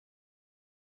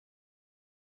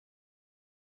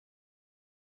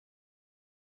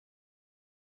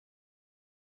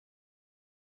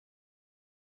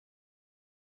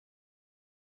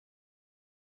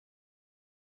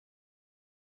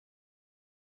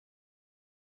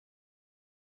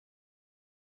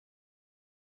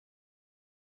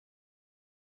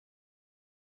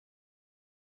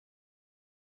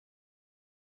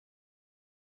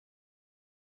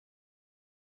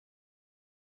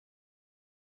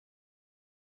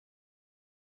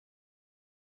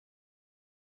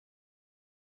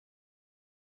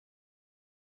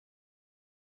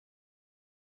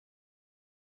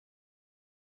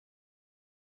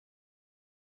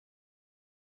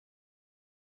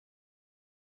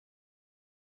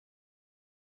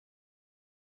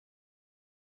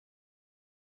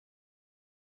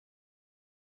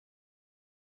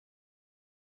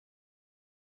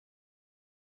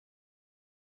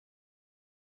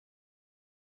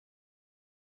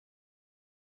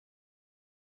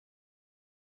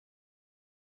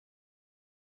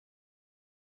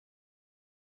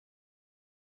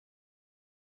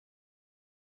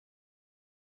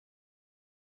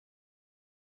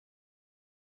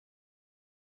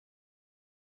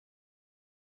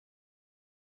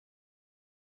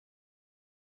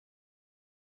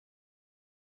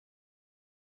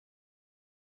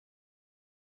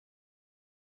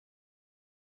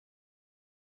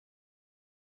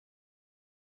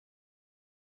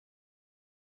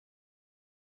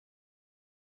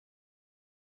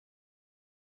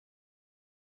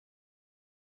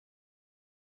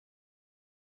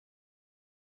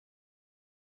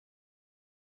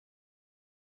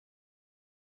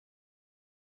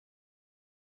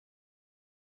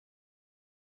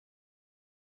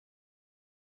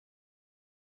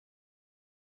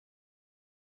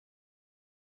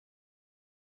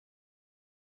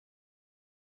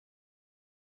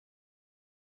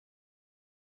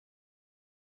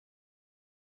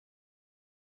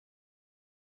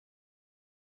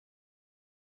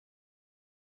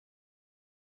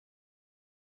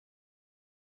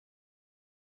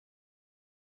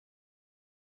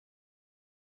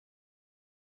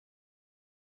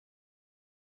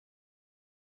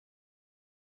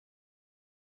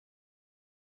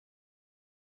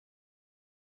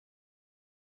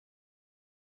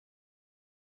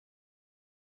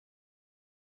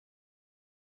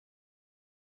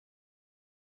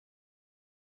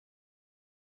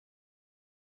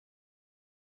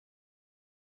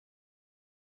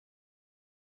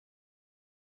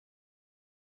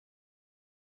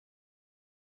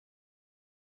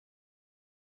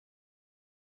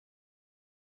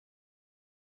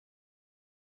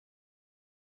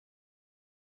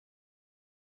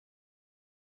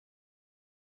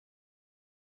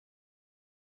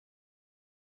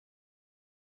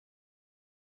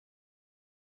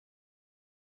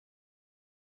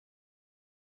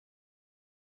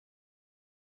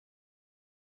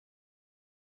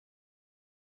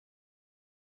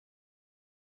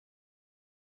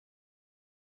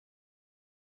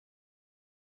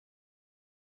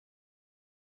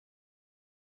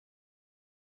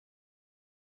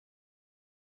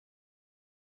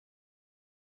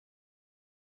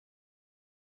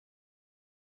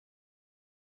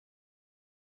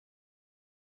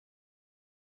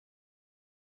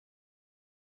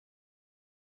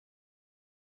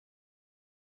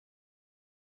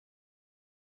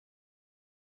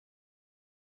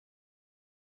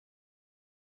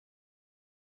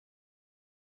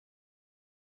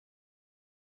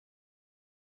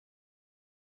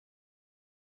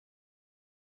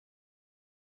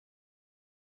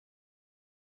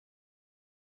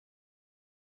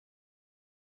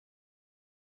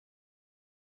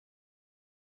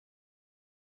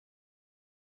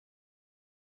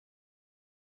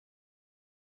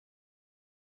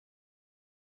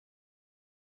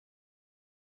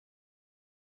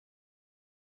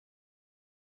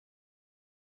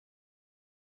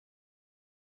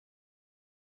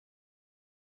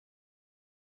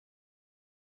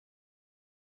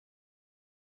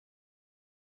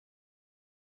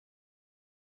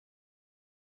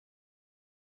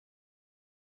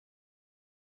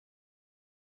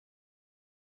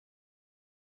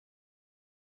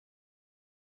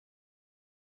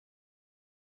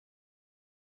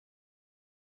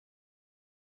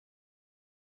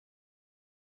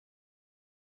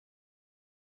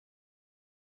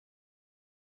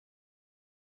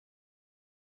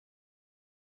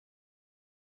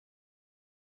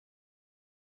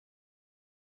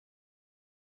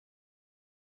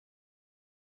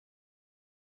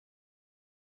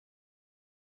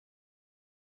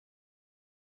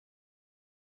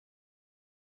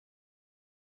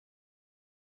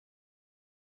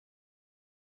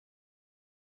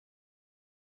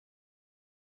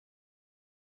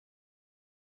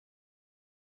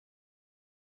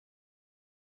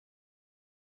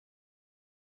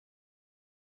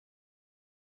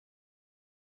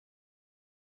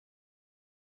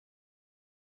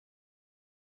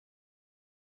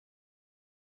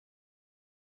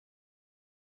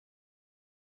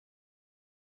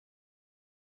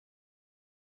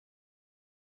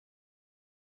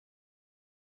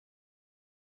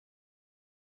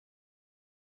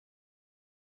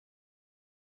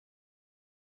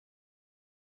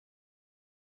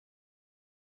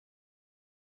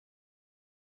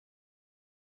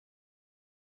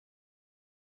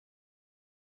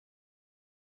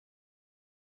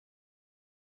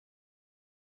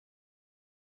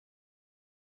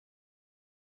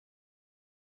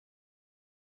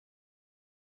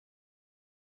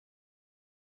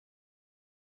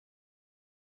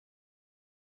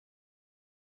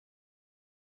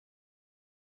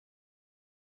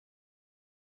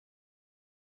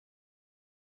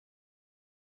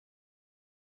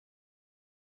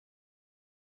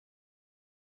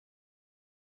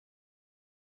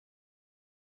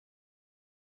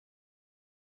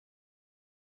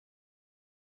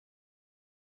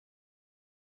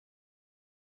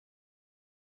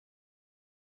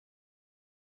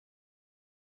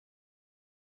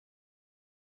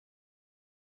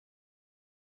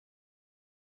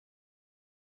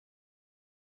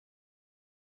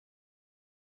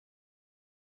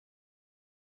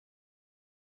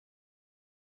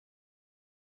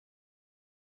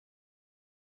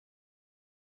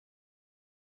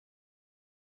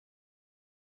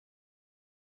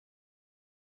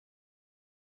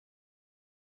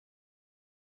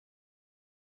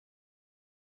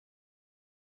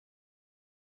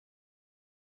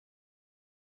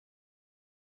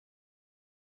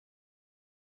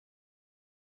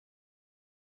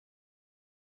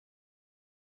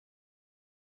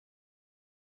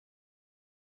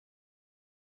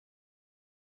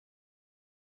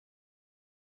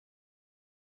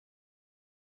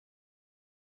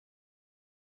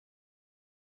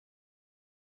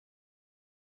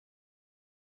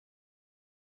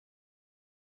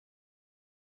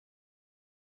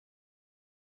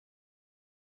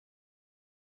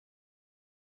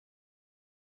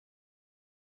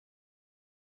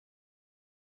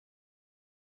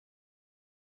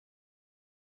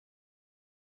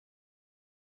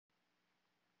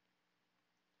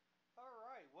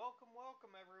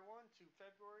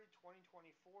February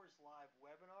 2024's live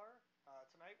webinar.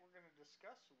 Tonight we're going to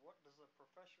discuss what does a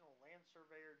professional land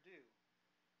surveyor do.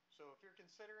 So if you're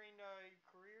considering a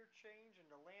career change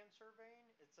into land surveying,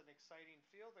 it's an exciting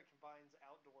field that combines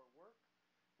outdoor work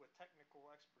with technical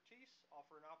expertise,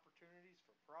 offering opportunities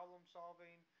for problem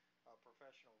solving,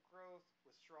 professional growth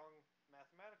with strong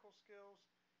mathematical skills,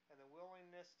 and the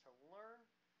willingness to learn.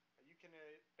 You can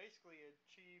basically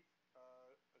achieve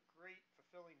a great,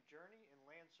 fulfilling journey in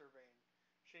land surveying,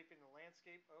 shaping the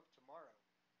landscape of tomorrow.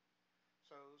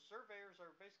 So surveyors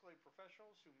are basically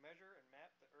professionals who measure and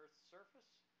map the Earth's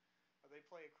surface. They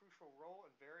play a crucial role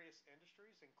in various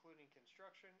industries, including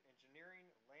construction, engineering,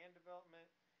 land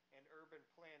development, and urban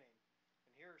planning.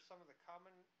 And here are some of the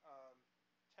common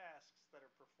tasks that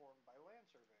are performed by land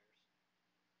surveyors.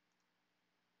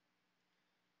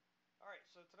 All right,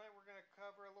 so tonight we're going to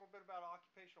cover a little bit about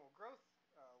occupational growth,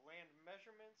 land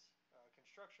measurements,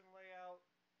 construction layout,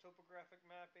 topographic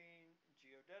mapping,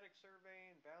 geodetic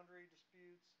surveying, boundary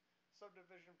disputes,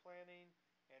 subdivision planning,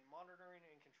 and monitoring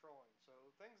and controlling. So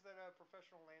things that a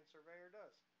professional land surveyor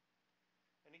does.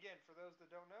 And again, for those that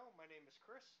don't know, my name is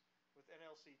Chris with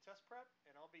NLC Test Prep,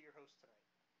 and I'll be your host tonight.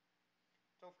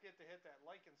 Don't forget to hit that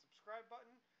like and subscribe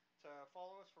button to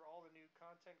follow us for all the new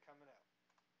content coming out.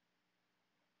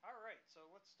 Alright, so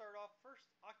let's start off first,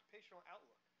 occupational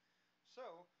outlook.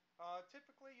 So,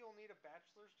 typically you'll need a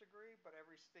bachelor's degree, but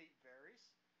every state varies.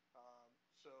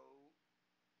 So,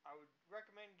 I would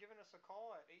recommend giving us a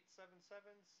call at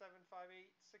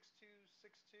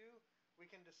 877-758-6262. We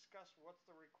can discuss what's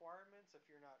the requirements if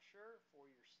you're not sure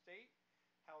for your state,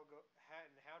 how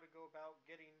to go about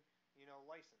getting,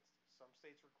 licensed. Some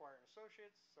states require an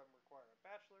associate's, some require a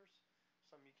bachelor's,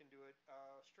 some you can do it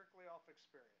strictly off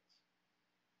experience.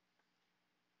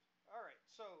 All right,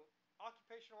 so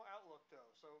occupational outlook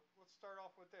though. So let's start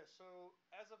off with this. So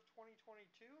as of 2022,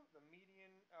 the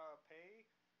median pay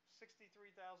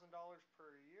 $63,000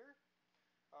 per year.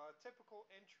 Typical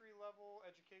entry level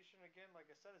education, again, like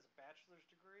I said, is a bachelor's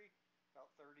degree,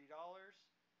 about $30.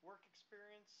 Work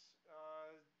experience,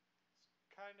 it's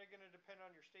kind of going to depend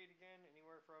on your state again,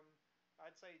 anywhere from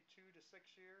I'd say 2 to 6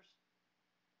 years.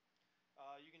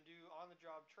 You can do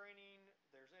on-the-job training.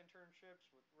 There's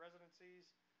internships with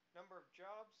residencies. Number of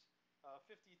jobs,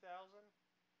 50,000,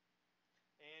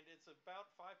 and it's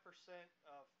about 5%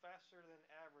 faster than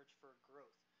average for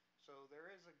growth. So there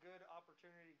is a good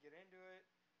opportunity to get into it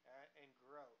and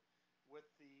grow with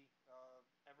the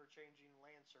ever-changing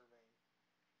land surveying.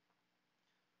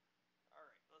 All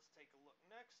right, let's take a look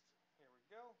next. Here we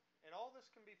go. And all this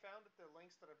can be found at the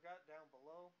links that I've got down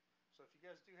below. So if you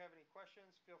guys do have any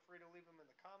questions, feel free to leave them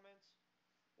in the comments,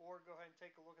 or go ahead and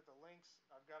take a look at the links.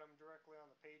 I've got them directly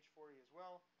on the page for you as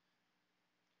well.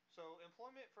 So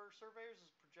employment for surveyors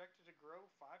is projected to grow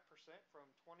 5% from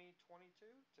 2022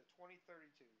 to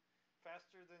 2032,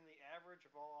 faster than the average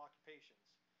of all occupations.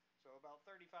 So about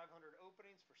 3,500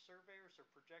 openings for surveyors are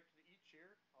projected each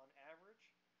year on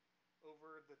average.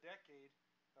 Over the decade,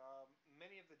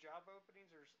 many of the job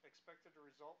openings are expected to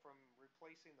result from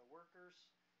replacing the workers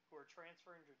who are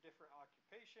transferring to different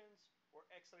occupations or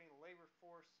exiting the labor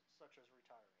force, such as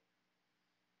retiring.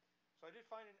 So I did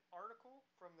find an article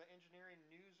from the Engineering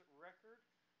News Record.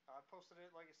 I posted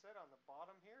it, like I said, on the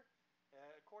bottom here.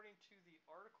 According to the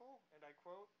article, and I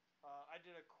quote, I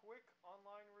did a quick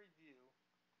online review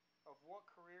of what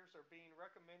careers are being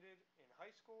recommended in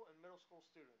high school and middle school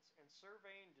students, and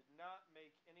surveying did not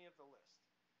make any of the list.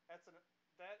 That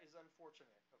is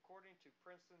unfortunate, according to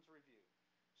Princeton's review.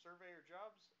 Surveyor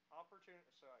job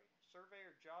opportunities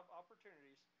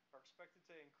are expected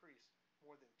to increase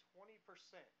more than 20%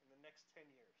 in the next 10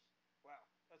 years. Wow,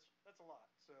 that's a lot.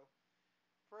 So,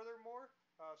 furthermore,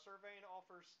 surveying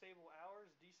offers stable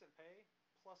hours, decent pay,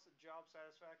 plus job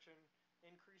satisfaction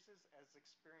increases as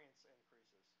experience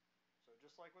increases. So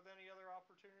just like with any other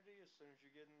opportunity, as soon as you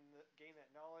gain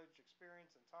that knowledge,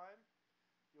 experience, and time,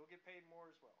 you'll get paid more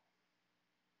as well.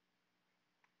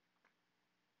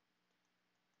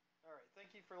 All right,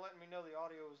 thank you for letting me know the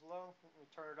audio was low. Let me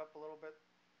turn it up a little bit.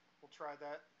 We'll try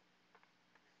that.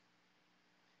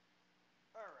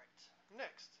 All right,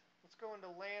 next, let's go into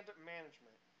land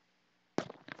management.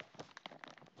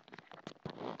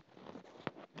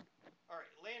 All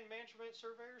right, land management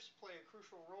surveyors play a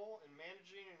crucial role in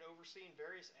managing and overseeing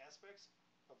various aspects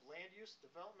of land use,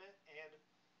 development, and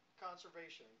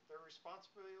conservation. Their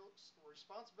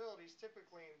responsibilities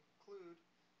typically include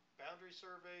boundary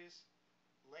surveys,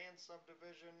 land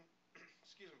subdivision,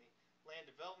 land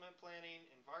development planning,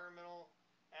 environmental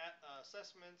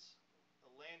assessments,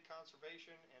 land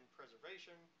conservation and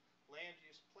preservation, land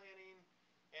use planning,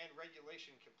 and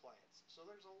regulation compliance. So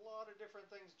there's a lot of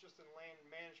different things just in land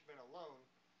management alone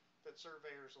that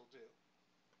surveyors will do.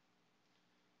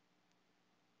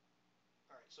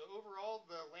 All right, so overall,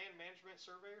 the land management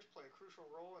surveyors play a crucial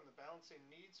role in the balancing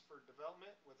needs for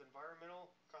development with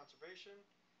environmental conservation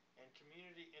and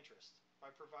community interest by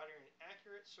providing an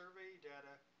accurate survey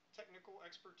data, technical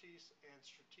expertise, and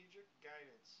strategic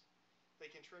guidance. They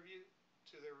contribute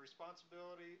to their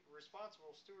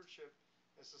responsible stewardship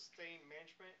and sustained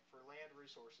management for land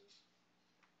resources.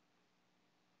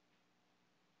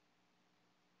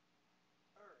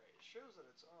 All right, it shows that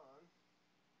it's on.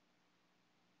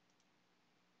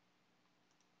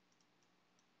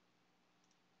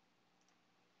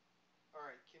 All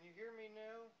right, can you hear me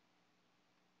now?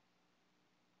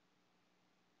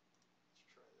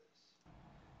 Let's try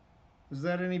this. Is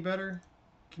that any better?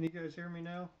 Can you guys hear me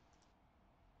now?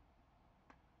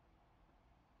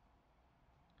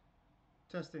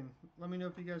 Testing. Let me know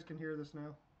if you guys can hear this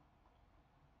now.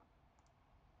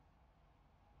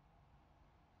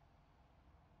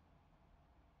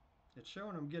 It's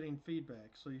showing I'm getting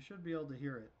feedback, so you should be able to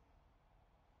hear it.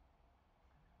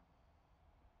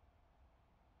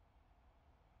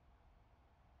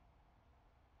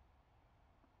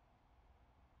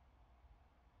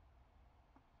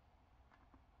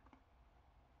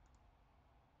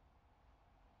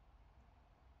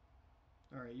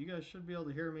 All right, you guys should be able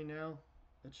to hear me now.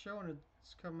 It's showing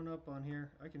it's coming up on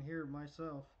here. I can hear it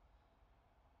myself.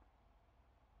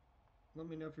 Let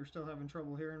me know if you're still having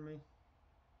trouble hearing me.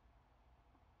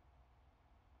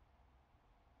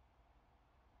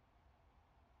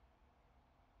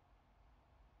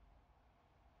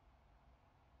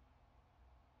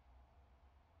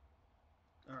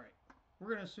 All right, we're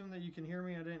going to assume that you can hear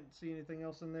me. I didn't see anything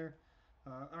else in there.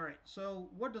 All right, so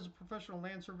what does a professional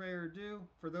land surveyor do?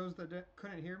 For those that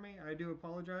couldn't hear me, I do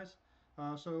apologize.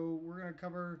 So we're going to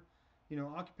cover,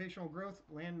 occupational growth,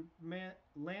 land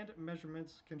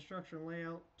measurements, construction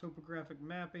layout, topographic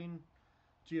mapping,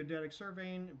 geodetic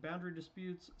surveying, boundary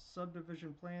disputes,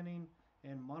 subdivision planning,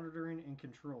 and monitoring and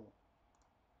control.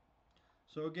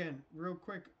 So again, real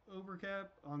quick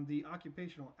overcap on the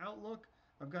occupational outlook.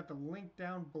 I've got the link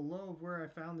down below of where I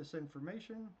found this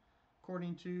information.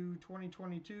 According to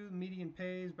 2022, median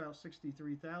pay is about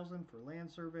 $63,000 for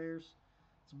land surveyors.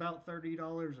 It's about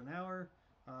 $30 an hour.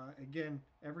 Again,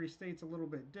 every state's a little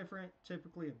bit different.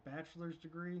 Typically a bachelor's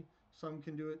degree. Some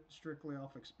can do it strictly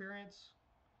off experience.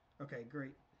 Okay,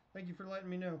 great. Thank you for letting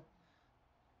me know.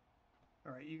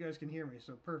 All right, you guys can hear me,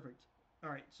 so perfect.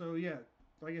 All right, so yeah,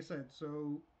 like I said,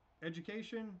 so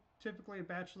education, typically a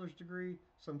bachelor's degree.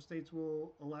 Some states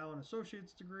will allow an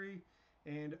associate's degree,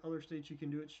 and other states you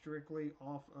can do it strictly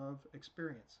off of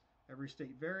experience. Every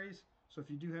state varies, so if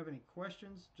you do have any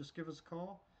questions, just give us a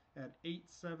call at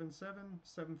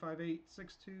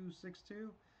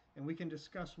 877-758-6262, and we can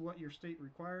discuss what your state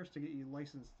requires to get you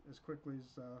licensed as quickly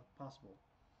as possible.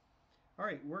 All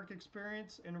right, work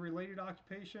experience in a related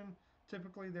occupation.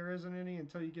 Typically, there isn't any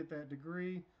until you get that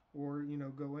degree or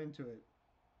go into it.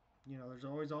 There's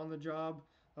always on the job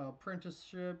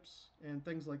apprenticeships and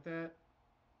things like that.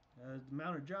 The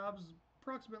amount of jobs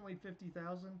approximately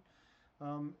 50,000,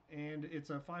 and it's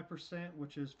a 5%,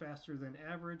 which is faster than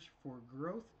average for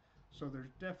growth. So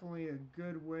there's definitely a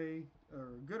good way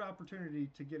or a good opportunity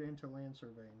to get into land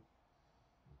surveying.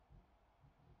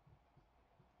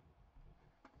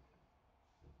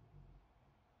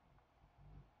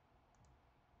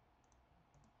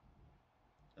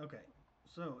 Okay,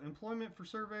 so employment for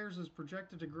surveyors is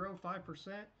projected to grow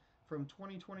 5% from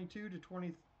 2022 to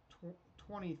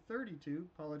 2032,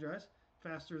 apologize,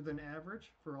 faster than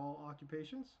average for all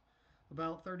occupations.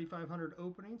 About 3,500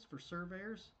 openings for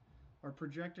surveyors are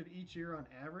projected each year on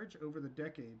average over the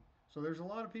decade. So there's a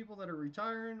lot of people that are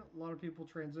retiring, a lot of people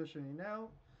transitioning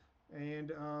out,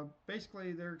 and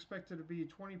basically they're expected to be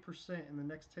 20% in the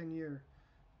next 10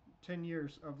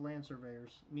 years of land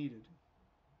surveyors needed.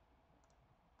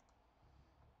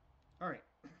 All right,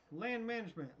 land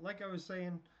management. Like I was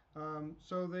saying,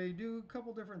 so they do a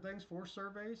couple different things for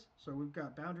surveys. So we've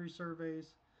got boundary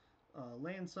surveys,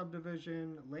 land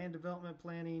subdivision, land development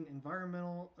planning,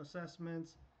 environmental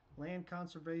assessments, land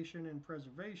conservation and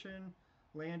preservation,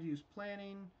 land use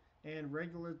planning, and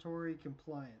regulatory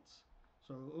compliance.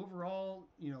 So overall,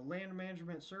 land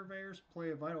management surveyors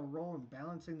play a vital role in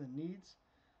balancing the needs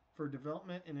for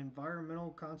development and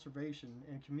environmental conservation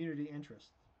and community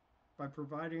interest by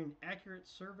providing accurate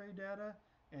survey data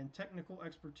and technical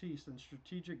expertise and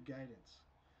strategic guidance.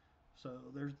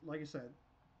 So there's, like I said,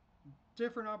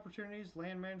 different opportunities.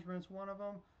 Land management is one of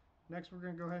them. Next, we're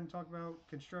going to go ahead and talk about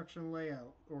construction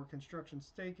layout or construction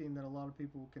staking that a lot of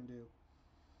people can do.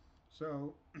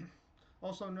 So,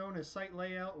 also known as site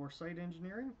layout or site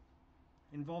engineering,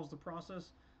 involves the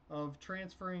process of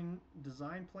transferring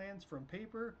design plans from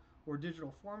paper or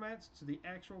digital formats to the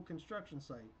actual construction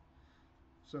site.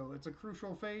 So it's a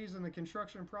crucial phase in the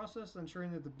construction process,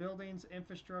 ensuring that the buildings,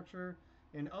 infrastructure,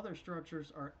 and other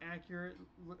structures are accurate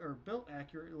or built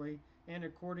accurately and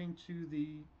according to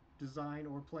the design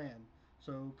or plan.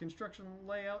 So construction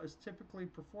layout is typically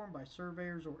performed by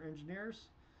surveyors or engineers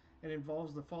and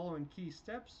involves the following key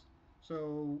steps.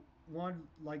 So one,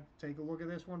 like take a look at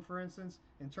this one for instance,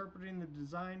 interpreting the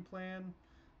design plan,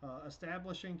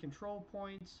 establishing control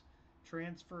points,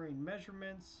 transferring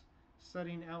measurements,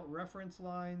 setting out reference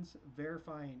lines,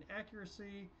 verifying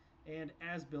accuracy, and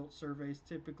as-built surveys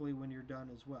typically when you're done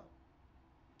as well.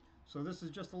 So this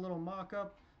is just a little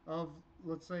mock-up of,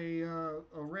 let's say, a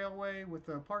railway with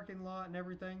a parking lot and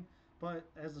everything. But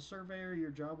as a surveyor, your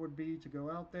job would be to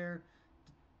go out there,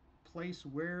 place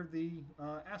where the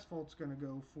asphalt's going to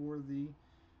go for the,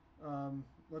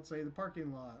 let's say, the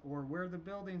parking lot, or where the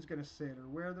building's going to sit, or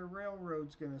where the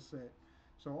railroad's going to sit.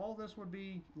 So all this would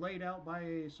be laid out by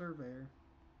a surveyor.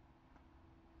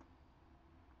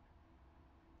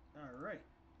 All right,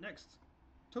 next,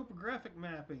 topographic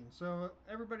mapping. So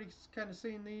everybody's kind of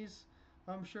seen these,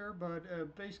 I'm sure,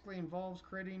 but basically involves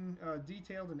creating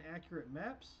detailed and accurate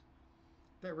maps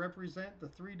that represent the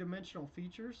three-dimensional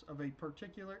features of a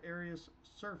particular area's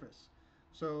surface.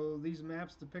 So these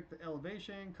maps depict the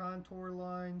elevation, contour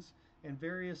lines, and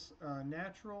various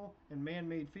natural and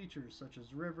man-made features such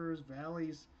as rivers,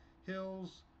 valleys,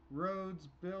 hills, roads,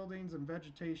 buildings, and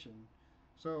vegetation.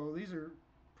 So these are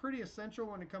pretty essential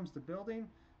when it comes to building.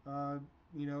 Uh,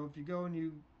 if you go and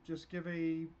you just give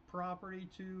a property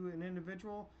to an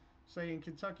individual, say in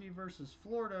Kentucky versus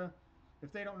Florida,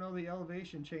 if they don't know the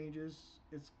elevation changes,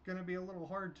 it's going to be a little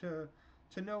hard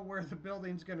to know where the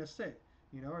building's going to sit.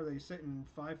 Are they sitting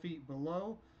 5 feet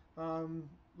below,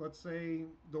 let's say,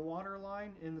 the water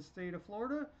line in the state of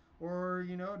Florida, or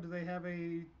do they have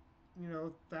a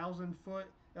 1,000-foot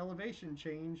elevation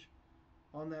change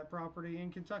on that property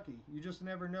in Kentucky? You just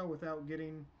never know without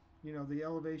getting the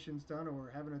elevations done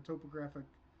or having a topographic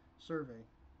survey.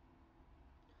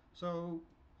 So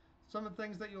some of the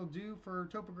things that you'll do for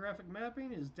topographic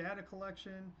mapping is data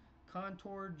collection,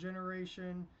 contour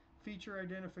generation, feature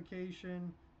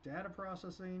identification, data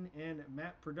processing, and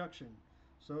map production.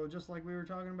 So just like we were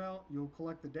talking about, you'll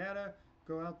collect the data,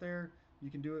 go out there, you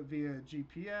can do it via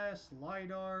GPS,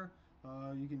 LiDAR,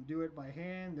 you can do it by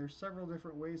hand. There's several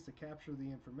different ways to capture the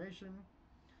information.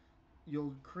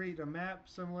 You'll create a map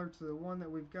similar to the one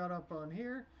that we've got up on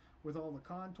here with all the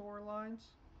contour lines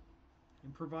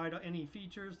and provide any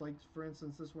features, like for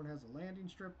instance this one has a landing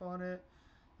strip on it,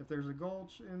 if there's a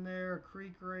gulch in there, a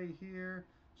creek right here.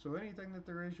 So anything that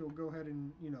there is, you'll go ahead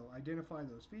and identify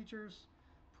those features,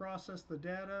 process the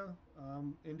data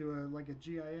into like a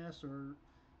GIS or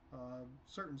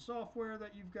certain software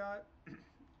that you've got.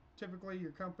 Typically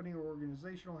your company or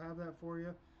organization will have that for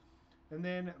you, and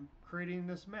then creating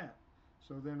this map.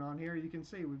 So then on here you can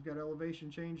see we've got elevation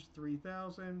change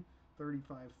 3,000,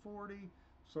 3,540.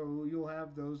 So you'll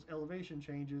have those elevation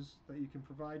changes that you can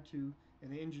provide to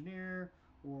an engineer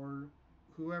or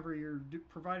whoever you're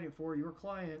providing it for, your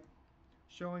client,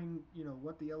 showing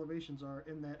what the elevations are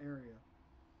in that area.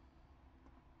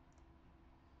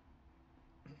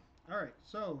 All right,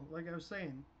 so like I was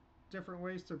saying, different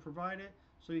ways to provide it.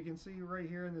 So you can see right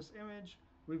here in this image,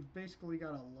 we've basically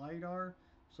got a LiDAR.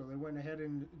 So they went ahead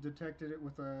and detected it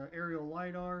with an aerial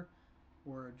LiDAR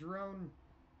or a drone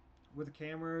with a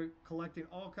camera, collecting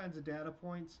all kinds of data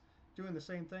points, doing the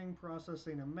same thing,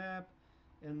 processing a map,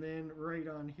 and then right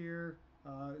on here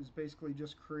is basically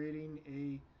just creating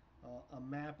a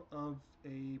map of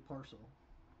a parcel.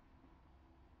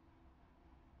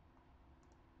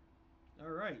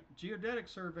 All right, geodetic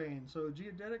surveying. So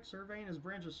geodetic surveying is a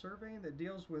branch of surveying that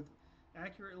deals with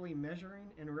accurately measuring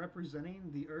and representing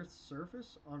the Earth's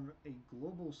surface on a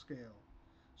global scale.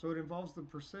 So it involves the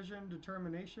precision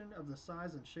determination of the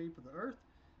size and shape of the Earth,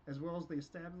 as well as the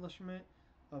establishment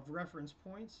of reference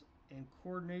points and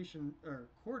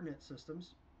coordinate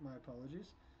systems, my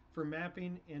apologies, for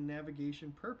mapping and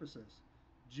navigation purposes.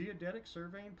 Geodetic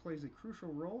surveying plays a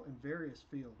crucial role in various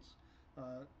fields.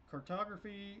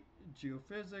 Cartography,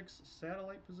 geophysics,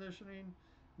 satellite positioning,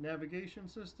 navigation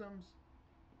systems.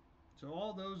 So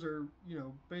all those are,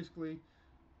 basically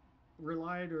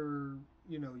relied or,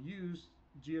 used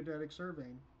geodetic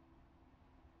surveying.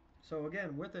 So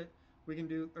again, with it, we can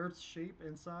do Earth's shape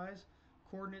and size,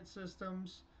 coordinate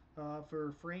systems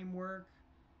for framework.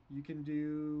 You can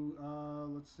do,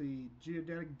 let's see,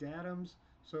 geodetic datums.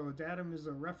 So a datum is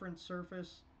a reference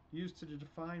surface used to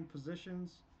define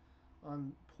positions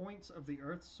on points of the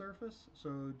Earth's surface.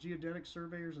 So, geodetic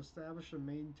surveyors establish and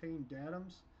maintain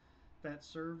datums that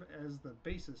serve as the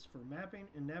basis for mapping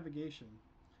and navigation.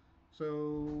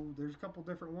 So, there's a couple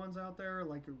different ones out there,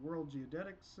 like a World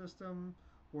Geodetic System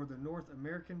or the North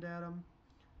American Datum.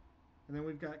 And then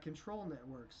we've got control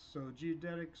networks. So,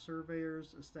 geodetic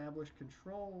surveyors establish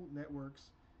control networks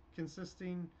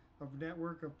consisting of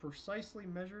network of precisely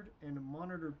measured and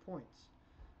monitored points.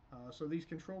 So these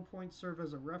control points serve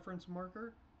as a reference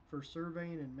marker for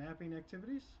surveying and mapping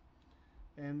activities,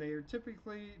 and they are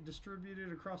typically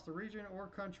distributed across the region or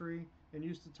country and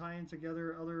used to tie in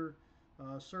together other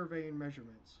surveying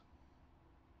measurements.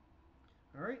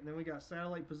 All right, and then we got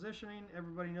satellite positioning.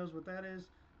 Everybody knows what that is.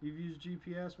 You've used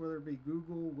GPS, whether it be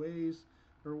Google, Waze,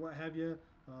 or what have you,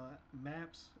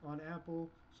 Maps on Apple.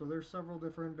 So there's several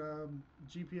different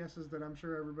GPSs that I'm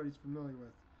sure everybody's familiar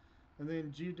with. And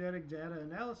then geodetic data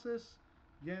analysis,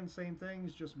 again, same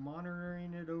things, just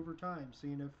monitoring it over time,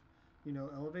 seeing if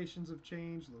elevations have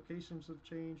changed, locations have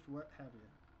changed, what have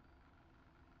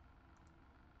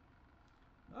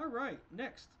you. All right,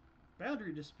 next,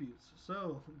 boundary disputes.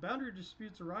 So, boundary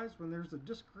disputes arise when there's a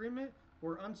disagreement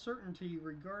or uncertainty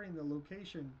regarding the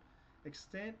location,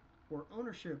 extent, or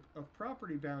ownership of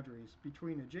property boundaries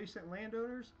between adjacent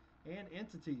landowners and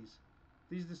entities.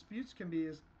 These disputes can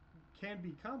be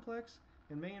complex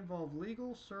and may involve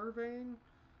legal, surveying,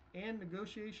 and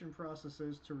negotiation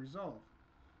processes to resolve.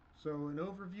 So, an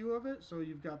overview of it, so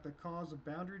you've got the cause of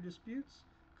boundary disputes.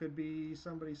 Could be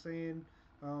somebody saying,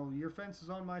 oh, your fence is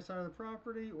on my side of the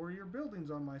property or your building's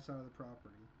on my side of the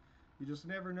property. You just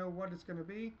never know what it's going to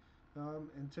be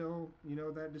until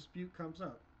that dispute comes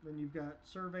up. Then you've got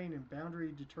surveying and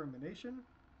boundary determination.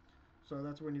 So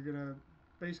that's when you're going to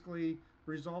basically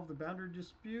resolve the boundary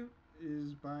dispute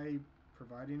is by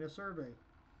providing a survey.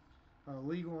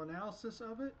 Legal analysis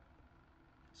of it.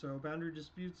 So boundary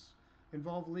disputes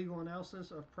involve legal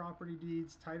analysis of property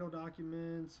deeds, title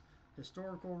documents,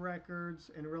 historical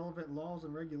records, and relevant laws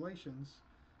and regulations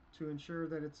to ensure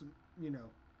that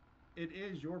it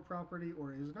is your property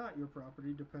or is not your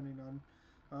property, depending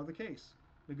on the case.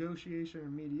 Negotiation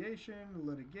and mediation,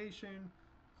 litigation,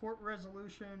 court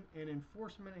resolution, and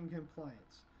enforcement and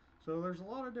compliance. So there's a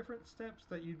lot of different steps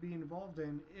that you'd be involved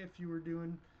in if you were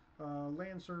doing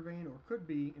land surveying or could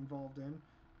be involved in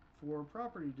for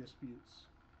property disputes.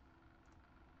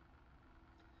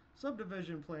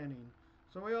 Subdivision planning.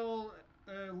 So we all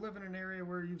live in an area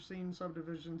where you've seen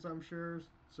subdivisions, I'm sure.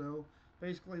 So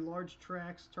basically large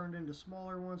tracts turned into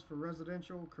smaller ones for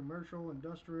residential, commercial,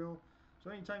 industrial. So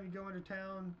anytime you go into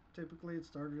town, typically it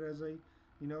started as a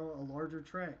larger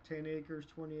tract, 10 acres,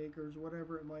 20 acres,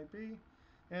 whatever it might be.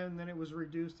 And then it was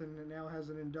reduced and it now has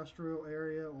an industrial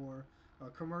area or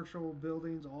commercial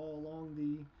buildings all along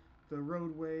the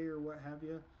roadway or what have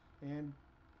you. And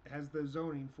has the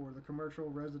zoning for the commercial,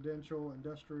 residential,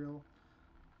 industrial.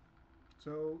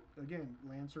 So again,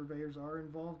 land surveyors are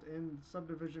involved in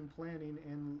subdivision planning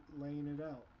and laying it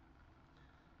out.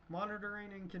 Monitoring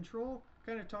and control,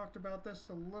 kind of talked about this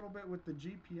a little bit with the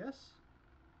GPS.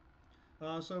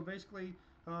 So basically,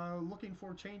 looking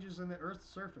for changes in the Earth's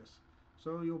surface.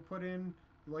 So you'll put in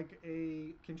like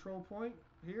a control point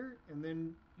here, and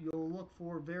then you'll look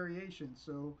for variations.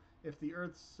 So if the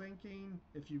Earth's sinking,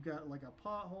 if you've got like a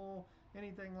pothole,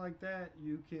 anything like that,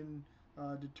 you can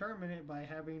determine it by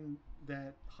having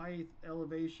that height,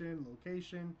 elevation,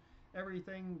 location,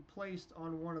 everything placed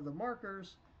on one of the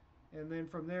markers, and then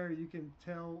from there you can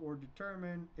tell or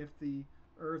determine if the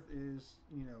Earth is,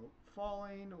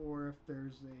 falling, or if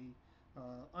there's a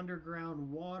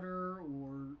underground water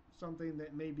or something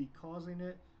that may be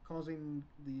causing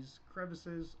these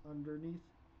crevices underneath.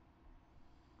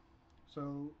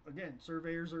 So again,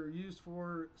 surveyors are used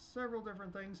for several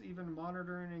different things, even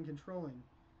monitoring and controlling.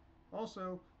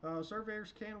 Also,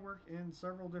 surveyors can work in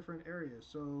several different areas.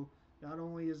 So not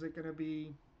only is it going to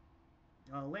be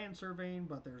land surveying,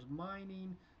 but there's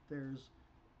mining, there's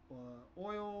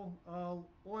oil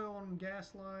and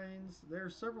gas lines.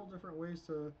 There's several different ways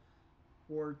to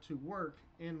work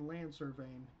in land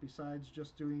surveying besides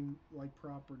just doing like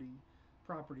property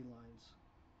lines.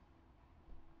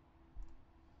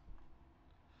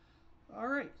 All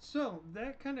right, so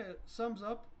that kind of sums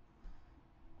up.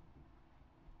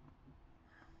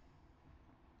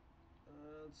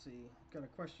 Let's see, got a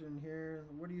question here.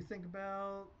 What do you think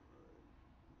about?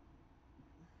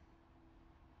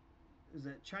 Is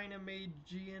it China-made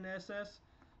GNSS?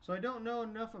 So I don't know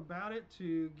enough about it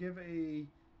to give a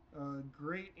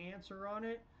great answer on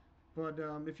it. But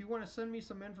if you want to send me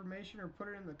some information or put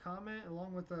it in the comment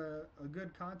along with a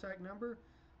good contact number,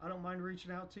 I don't mind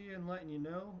reaching out to you and letting you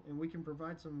know, and we can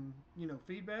provide some,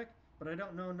 feedback. But I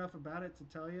don't know enough about it to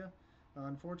tell you,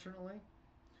 unfortunately.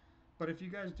 But if you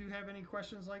guys do have any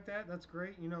questions like that, that's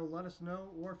great. Let us know.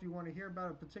 Or if you want to hear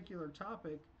about a particular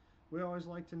topic, we always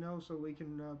like to know so we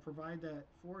can provide that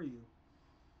for you.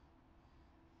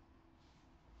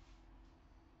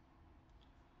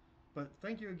 But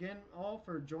thank you again all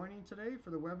for joining today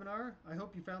for the webinar. I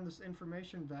hope you found this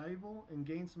information valuable and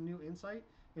gained some new insight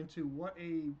into what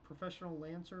a professional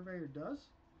land surveyor does.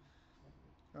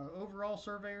 Overall,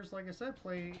 surveyors, like I said,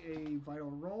 play a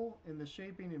vital role in the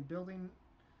shaping and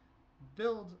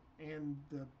build and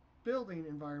the building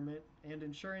environment and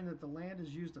ensuring that the land is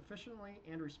used efficiently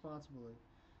and responsibly.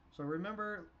 So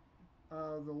remember,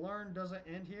 the Learn doesn't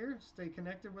end here. Stay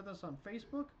connected with us on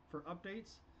Facebook for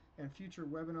updates and future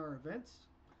webinar events.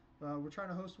 We're trying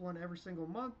to host one every single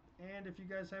month, and if you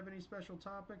guys have any special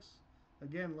topics,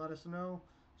 again, let us know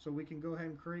so we can go ahead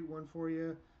and create one for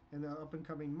you in the up and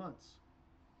coming months.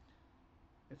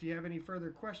 If you have any further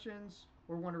questions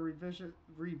or want to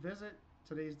revisit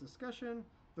today's discussion,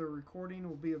 the recording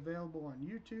will be available on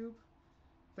YouTube.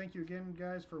 Thank you again,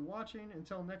 guys, for watching.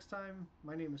 Until next time,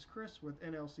 my name is Chris with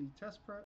NLC Test Prep.